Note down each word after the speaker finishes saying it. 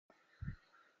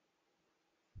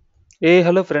Hey,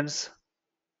 hello friends.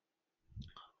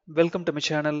 Welcome to my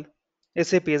channel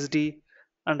SAP SD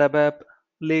and ABAP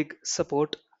League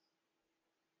Support.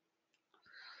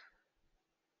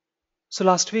 So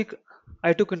last week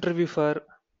I took interview for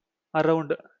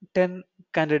around 10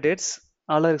 candidates,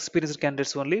 all are experienced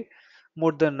candidates only,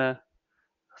 more than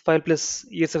 5 plus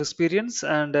years of experience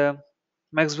and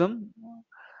maximum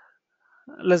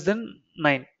less than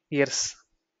 9 years.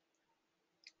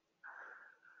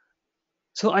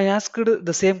 So I asked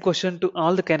the same question to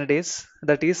all the candidates,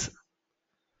 that is,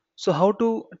 so how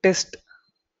to test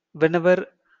whenever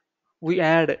we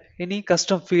add any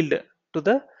custom field to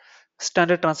the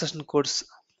standard transaction codes,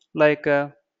 like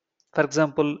for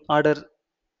example order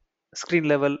screen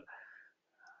level,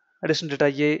 addition data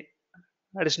A,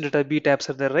 addition data B tabs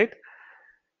are there, right?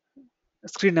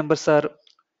 Screen numbers are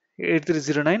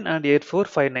 8309 and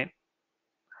 8459,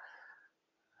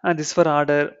 and this for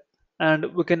order, and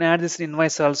we can add this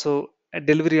invoice also, and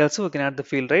delivery also we can add the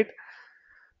field, right?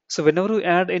 So whenever we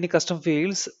add any custom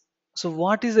fields, so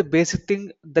what is the basic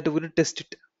thing that we need to test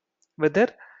it, whether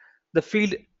the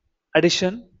field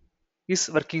addition is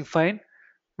working fine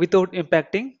without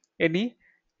impacting any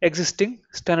existing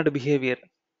standard behavior.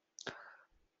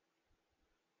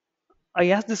 I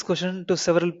asked this question to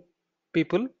several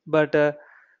people, but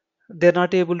they're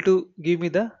not able to give me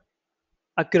the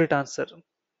accurate answer.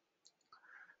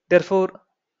 Therefore,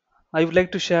 I would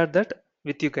like to share that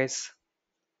with you guys.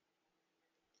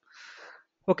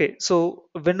 Okay, so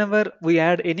whenever we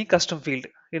add any custom field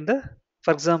in the,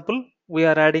 for example, we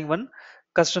are adding one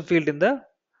custom field in the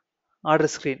order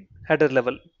screen header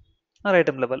level or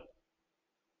item level.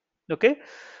 Okay,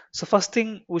 so first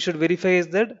thing we should verify is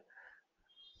that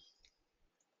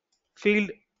field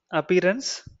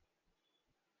appearance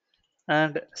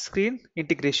and screen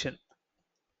integration.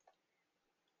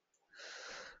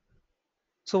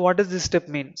 So what does this step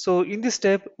mean? So in this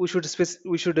step, we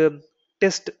should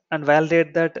test and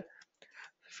validate that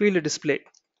field display.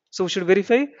 So we should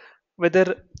verify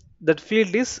whether that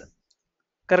field is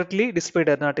correctly displayed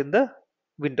or not in the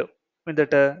window, in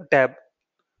that tab.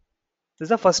 This is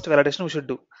the first validation we should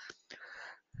do.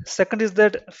 Second is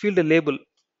that field label.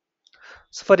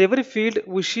 So for every field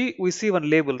we see one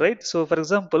label, right? So for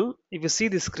example, if you see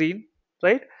the screen,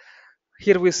 right,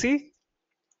 here we see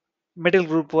middle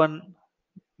group 1,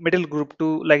 middle group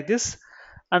 2, like this,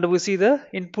 and we see the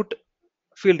input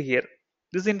field here.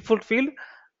 This is input field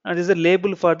and this is a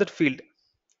label for that field.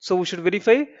 So we should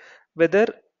verify whether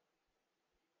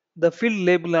the field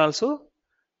label also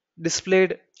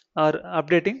displayed or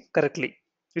updating correctly.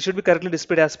 It should be correctly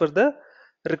displayed as per the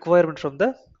requirement from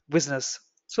the business.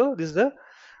 So this is the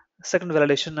second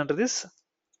validation under this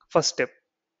first step.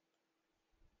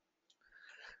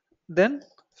 Then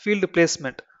field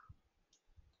placement.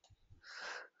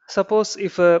 Suppose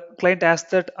if a client asks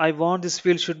that I want this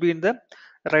field should be in the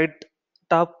right,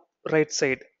 top right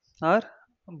side, or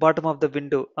bottom of the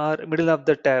window, or middle of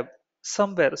the tab,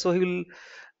 somewhere. So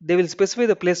they will specify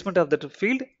the placement of that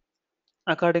field.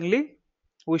 Accordingly,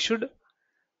 we should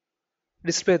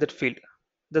display that field.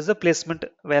 That's the placement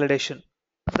validation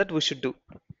that we should do.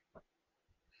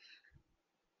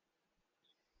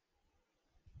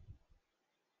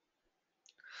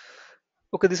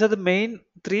 Okay, these are the main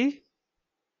three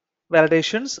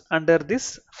validations under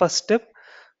this first step,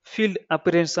 field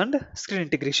appearance and screen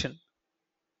integration.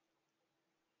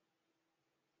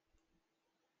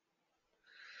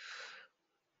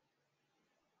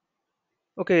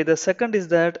 Okay, the second is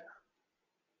that,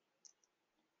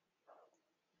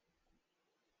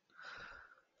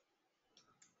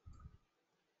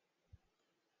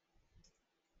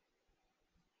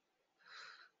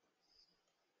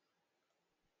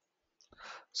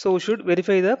 so we should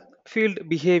verify the field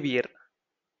behavior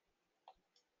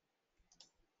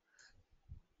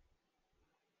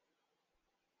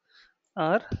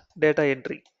or data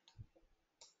entry.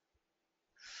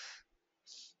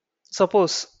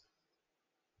 Suppose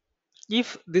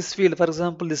if this field, for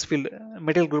example, this field,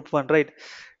 middle group 1, right,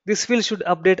 this field should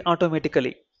update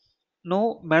automatically.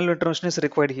 No manual intervention is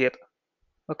required here.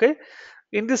 Okay,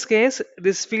 in this case,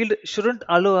 this field shouldn't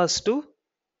allow us to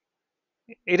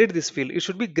edit this field. It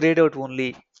should be grayed out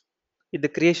only in the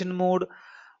creation mode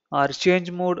or change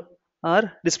mode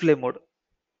or display mode.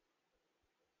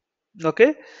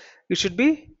 Okay, it should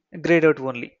be grayed out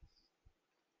only.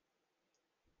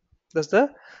 That's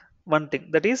the one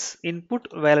thing, that is input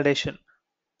validation.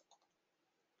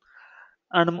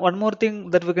 And one more thing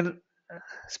that we can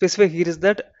specify here is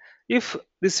that if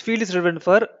this field is relevant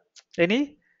for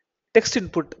any text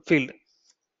input field,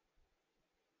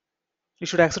 you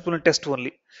should accept only text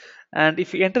only. And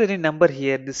if you enter any number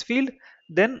here in this field,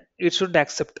 then it should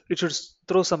accept, it should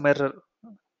throw some error.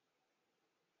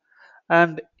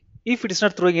 And if it is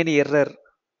not throwing any error,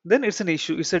 then it's an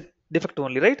issue, it's a defect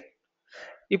only, right?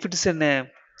 If it is an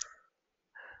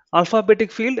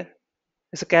alphabetic field,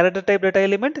 it's a character type data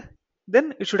element,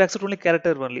 then it should accept only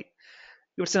character only.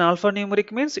 If it's an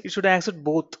alphanumeric means it should accept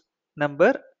both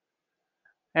number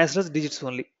as well as digits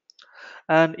only.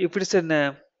 And if it is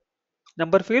an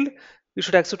number field, you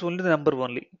should accept only the number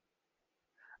only.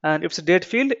 And if it's a date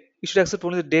field, you should accept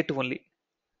only the date only.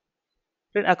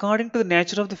 Then according to the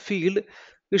nature of the field,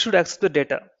 you should accept the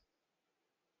data.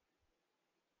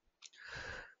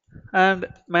 And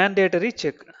mandatory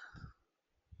check.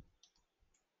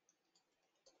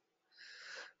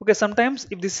 Okay, sometimes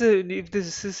if this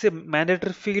is a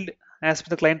mandatory field as per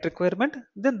the client requirement,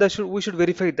 then we should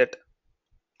verify that.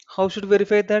 How should we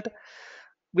verify that?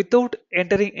 Without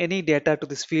entering any data to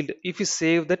this field, if you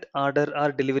save that order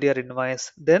or delivery or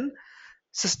invoice, then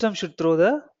system should throw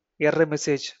the error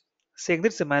message saying that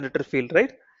it's a mandatory field,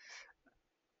 right?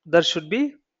 There should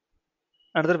be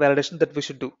another validation that we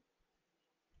should do.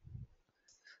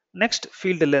 Next,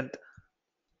 field length.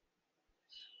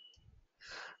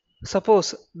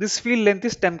 Suppose this field length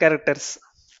is 10 characters,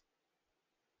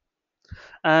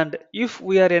 and if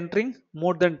we are entering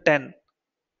more than 10,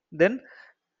 then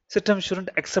system shouldn't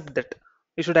accept that.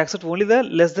 It should accept only the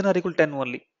less than or equal 10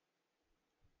 only,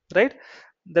 right?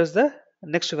 That's the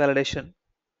next validation.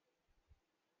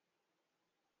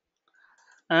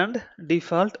 And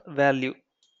default value.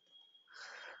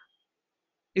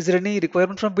 Is there any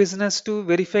requirement from business to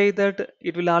verify that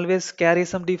it will always carry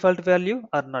some default value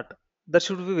or not? That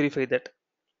should we verify that.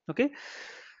 Okay,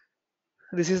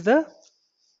 this is the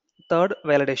third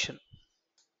validation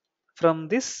from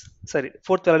this, sorry,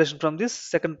 fourth validation from this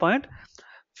second point,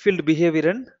 field behavior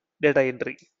and data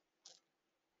entry.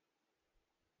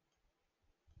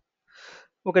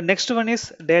 Okay, next one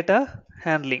is data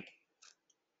handling.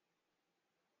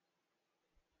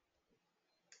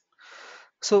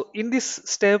 So in this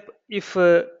step, if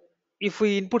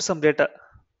we input some data,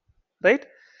 right?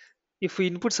 If we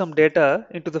input some data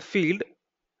into the field,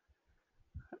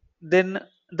 then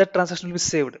that transaction will be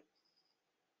saved.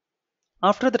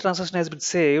 After the transaction has been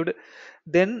saved,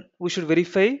 then we should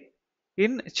verify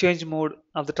in change mode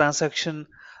of the transaction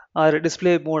or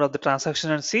display mode of the transaction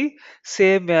and see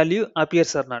same value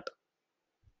appears or not,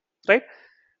 right?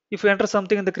 If you enter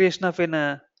something in the creation of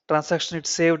an transaction,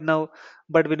 it's saved now,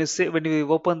 but when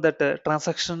you open that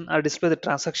transaction or display the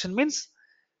transaction means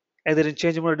either in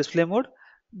change mode or display mode,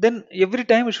 then every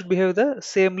time it should behave the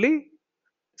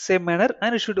same manner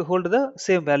and it should hold the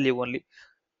same value only.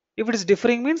 If it is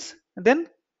differing means, then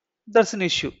that's an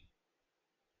issue,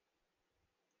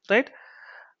 right?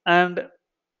 And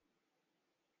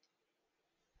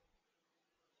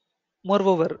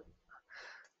moreover,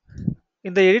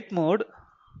 in the edit mode,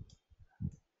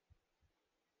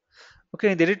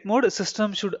 okay, in the edit mode,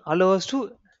 system should allow us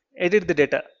to edit the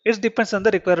data. It depends on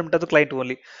the requirement of the client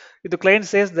only. If the client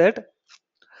says that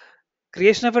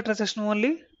creation of a transaction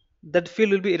only, that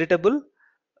field will be editable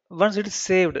once it is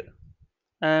saved,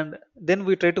 and then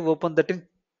we try to open that in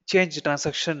change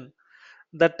transaction.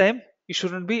 That time you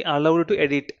shouldn't be allowed to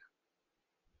edit.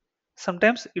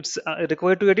 Sometimes it's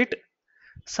required to edit,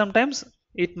 sometimes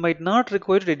it might not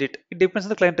require to edit. It depends on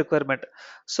the client requirement.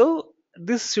 So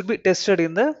this should be tested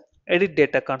in the edit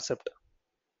data concept.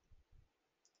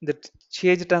 The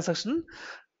change transaction,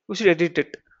 we should edit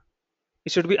it.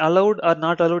 It should be allowed or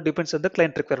not allowed depends on the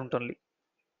client requirement only,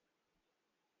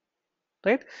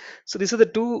 right? So these are the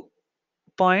two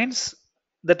points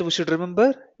that we should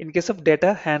remember in case of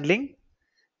data handling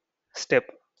step.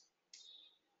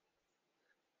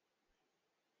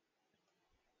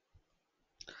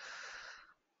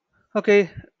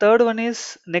 Okay, third one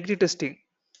is negative testing.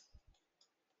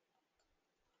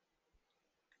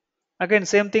 Again,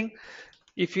 same thing.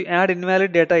 If you add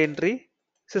invalid data entry,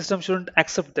 system shouldn't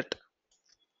accept that,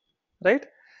 right?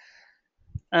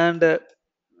 And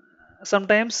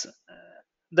sometimes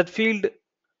that field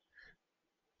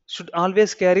should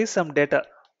always carry some data,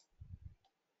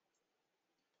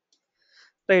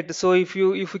 right? So if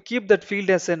you keep that field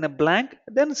as in a blank,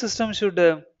 then system should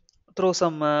throw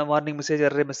some warning message or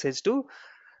error message to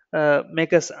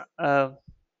make us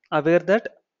aware that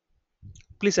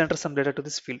please enter some data to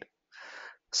this field.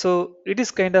 So it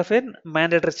is kind of a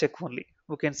mandatory check only.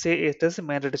 We can say it as a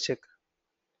mandatory check.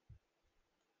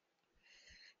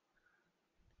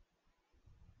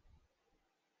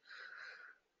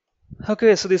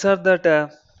 Okay, so these are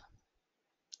that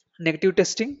negative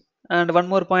testing. And one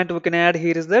more point we can add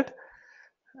here is that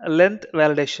length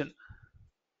validation.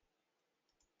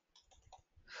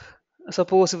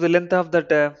 Suppose if the length of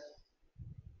that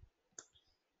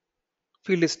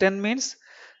field is 10 means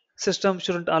system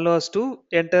shouldn't allow us to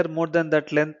enter more than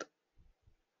that length.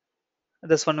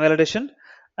 That's one validation.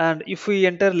 And if we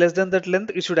enter less than that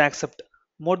length, it should accept.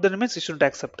 More than means it shouldn't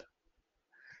accept.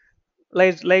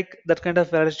 Like that kind of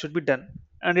validation should be done.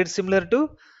 And it's similar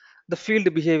to the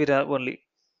field behavior only.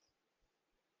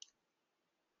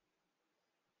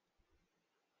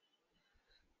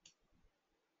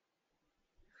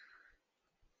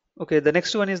 Okay, the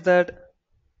next one is that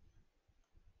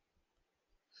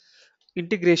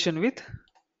integration with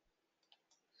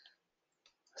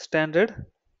standard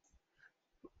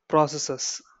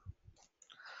processes.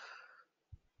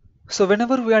 So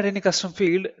whenever we add any custom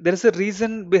field, there is a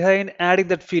reason behind adding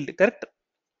that field, correct?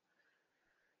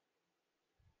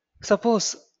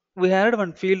 Suppose we add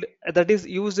one field that is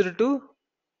used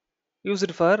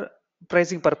for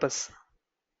pricing purpose,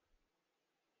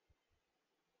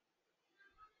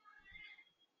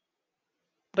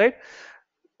 right?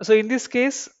 So in this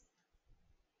case,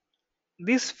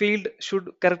 this field should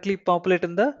correctly populate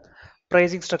in the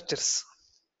pricing structures.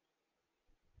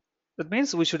 That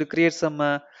means we should create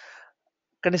some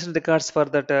condition records for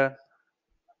the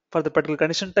particular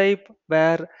condition type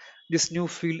where this new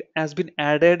field has been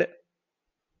added.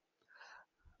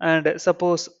 And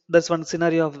suppose that's one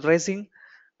scenario of pricing.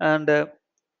 And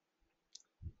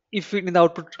if in the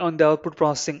output on the output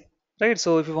processing, right?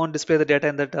 So if you want to display the data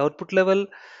in that output level,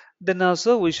 then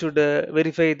also we should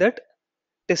verify that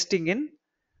testing in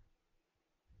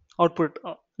output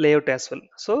layout as well.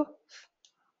 So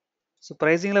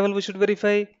pricing level we should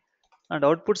verify, and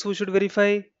outputs we should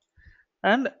verify,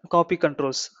 and copy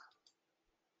controls.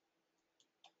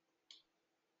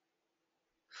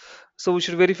 So we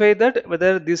should verify that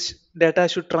whether this data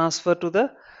should transfer to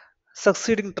the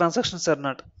succeeding transactions or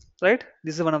not, right?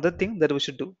 This is one of the things that we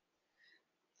should do.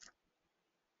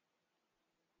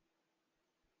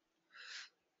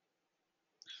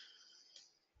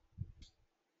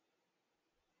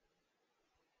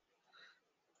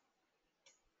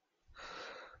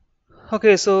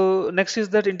 Okay, so next is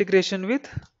that integration with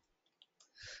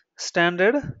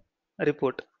standard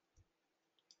report,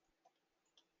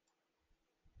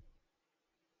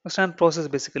 standard process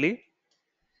basically.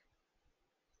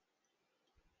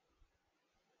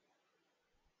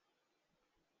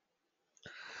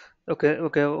 Okay,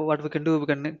 what we can do, we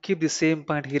can keep the same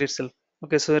point here itself.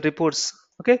 Okay, so reports.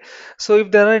 Okay, so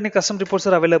if there are any custom reports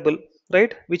are available,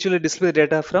 right, which will display the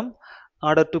data from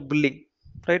order to billing,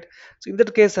 right? So in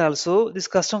that case also, this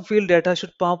custom field data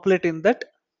should populate in that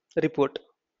report,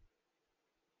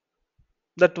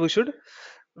 that we should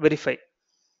verify.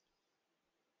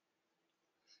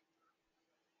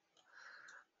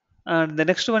 And the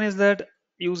next one is that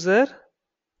user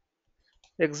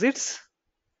exits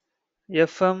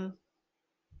FM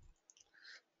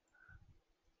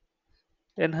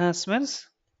enhancements,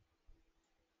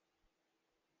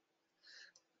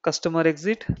 customer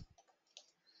exit,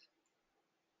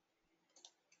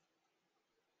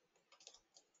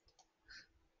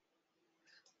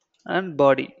 and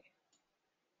body.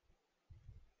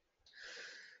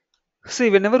 See,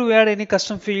 whenever we add any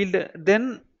custom field,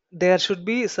 then there should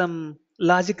be some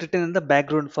logic written in the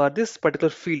background for this particular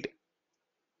field,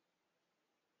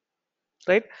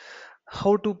 right?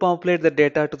 How to populate the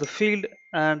data to the field,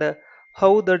 and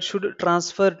how that should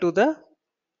transfer to the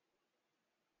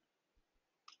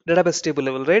database table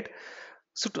level, right?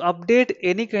 So to update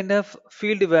any kind of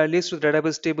field values to the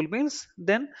database table means,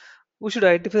 then we should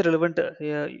identify relevant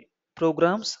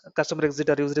programs, customer exit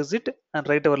or user exit, and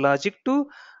write our logic to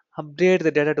update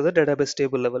the data to the database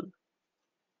table level,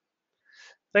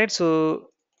 right?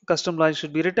 So custom logic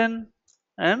should be written,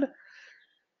 and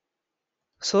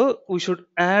so we should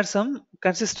add some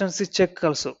consistency check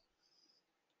also.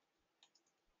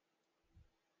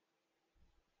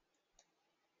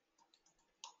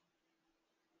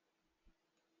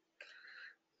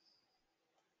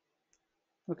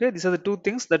 Okay, these are the two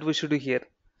things that we should do here.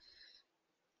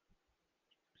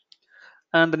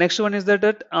 And the next one is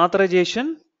that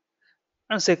authorization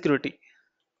and security.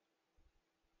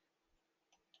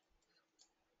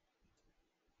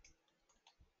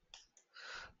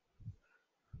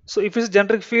 So if it's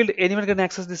generic field, anyone can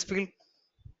access this field.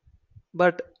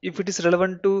 But if it is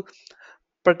relevant to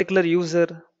particular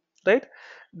user, right,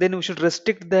 then we should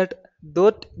restrict that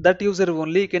user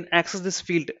only can access this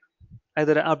field,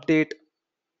 either update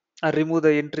or remove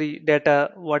the entry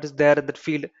data what is there in that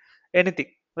field, anything,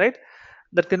 right?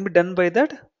 That can be done by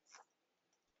that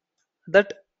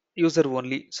user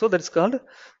only. So that's called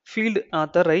field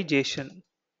authorization.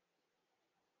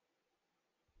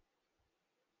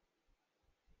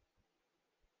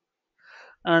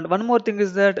 And one more thing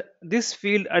is that this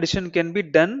field addition can be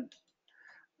done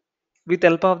with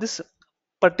help of this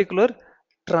particular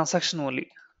transaction only.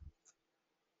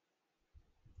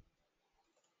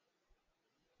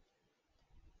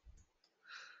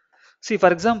 See,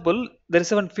 for example, there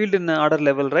is one field in order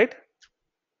level, right?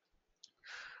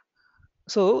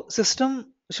 So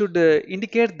system should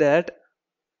indicate that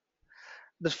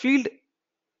the field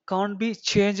can't be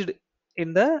changed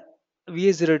in the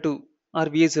VA02 or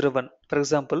VA01. For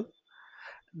example,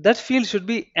 that field should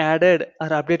be added or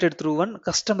updated through one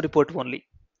custom report only.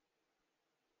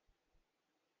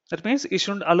 That means it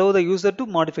shouldn't allow the user to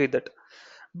modify that,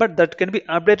 but that can be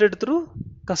updated through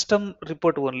custom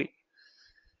report only.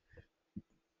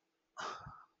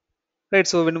 Right.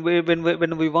 So when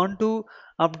we want to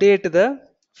update the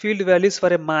field values for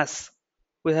a mass,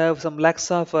 we have some lakhs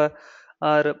of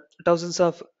or thousands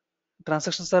of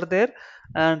transactions are there,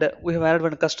 and we have added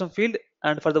one custom field.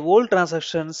 And for the whole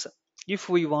transactions, if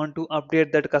we want to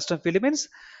update that custom field, means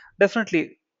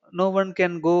definitely no one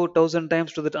can go 1,000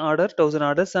 times to that order, 1,000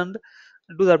 orders, and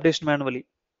do the updation manually.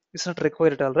 It's not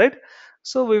required at all, right?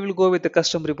 So we will go with the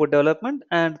custom report development,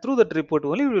 and through that report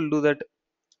only we will do that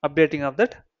updating of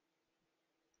that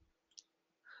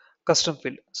custom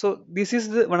field. So this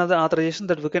is one of the authorization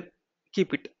that we can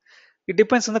keep it. It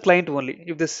depends on the client only.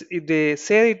 If they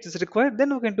say it is required,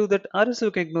 then we can do that, or else we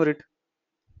can ignore it.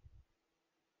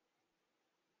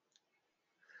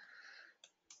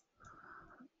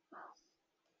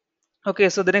 Okay,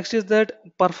 so the next is that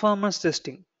performance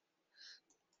testing.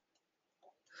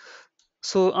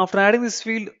 So after adding this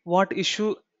field, what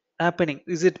issue happening?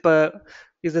 Is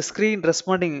the screen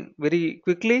responding very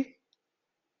quickly?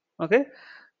 Okay,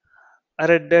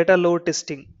 or a data load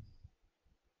testing.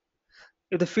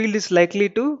 If the field is likely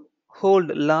to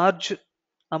hold large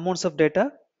amounts of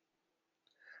data,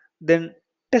 then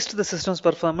test the system's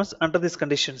performance under these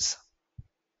conditions,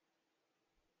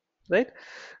 right?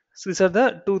 So these are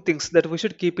the two things that we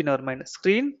should keep in our mind: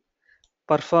 screen,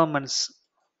 performance.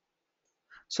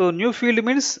 So new field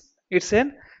means it's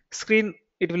an screen,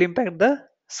 it will impact the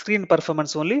screen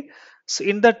performance only. So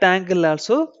in that angle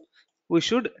also we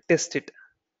should test it.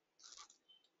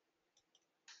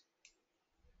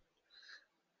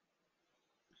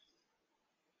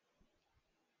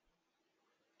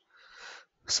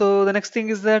 So the next thing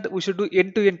is that we should do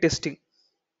end-to-end testing.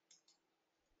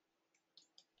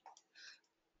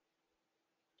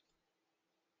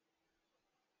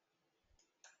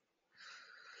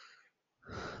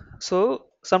 So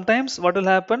sometimes what will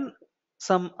happen,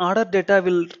 some order data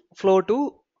will flow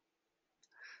to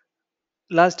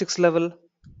logistics level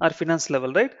or finance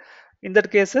level, right? In that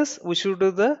cases we should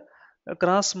do the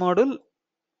cross module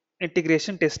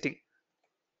integration testing,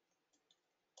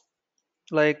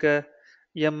 like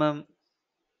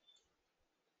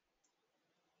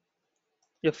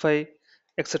FI,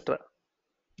 etc.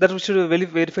 That we should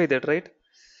verify that, right?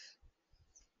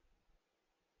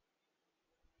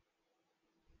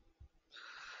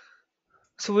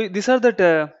 So these are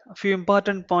the few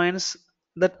important points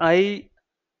that I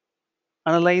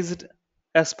analyzed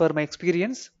as per my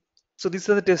experience. So these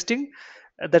are the testing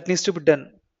that needs to be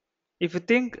done. If you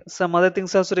think some other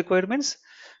things also requirements,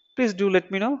 please do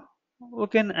let me know. We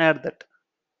can add that.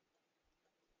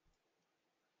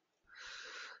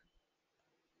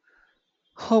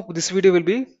 Hope this video will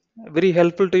be very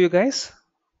helpful to you guys.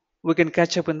 We can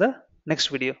catch up in the next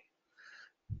video.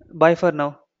 Bye for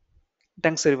now.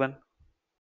 Thanks everyone.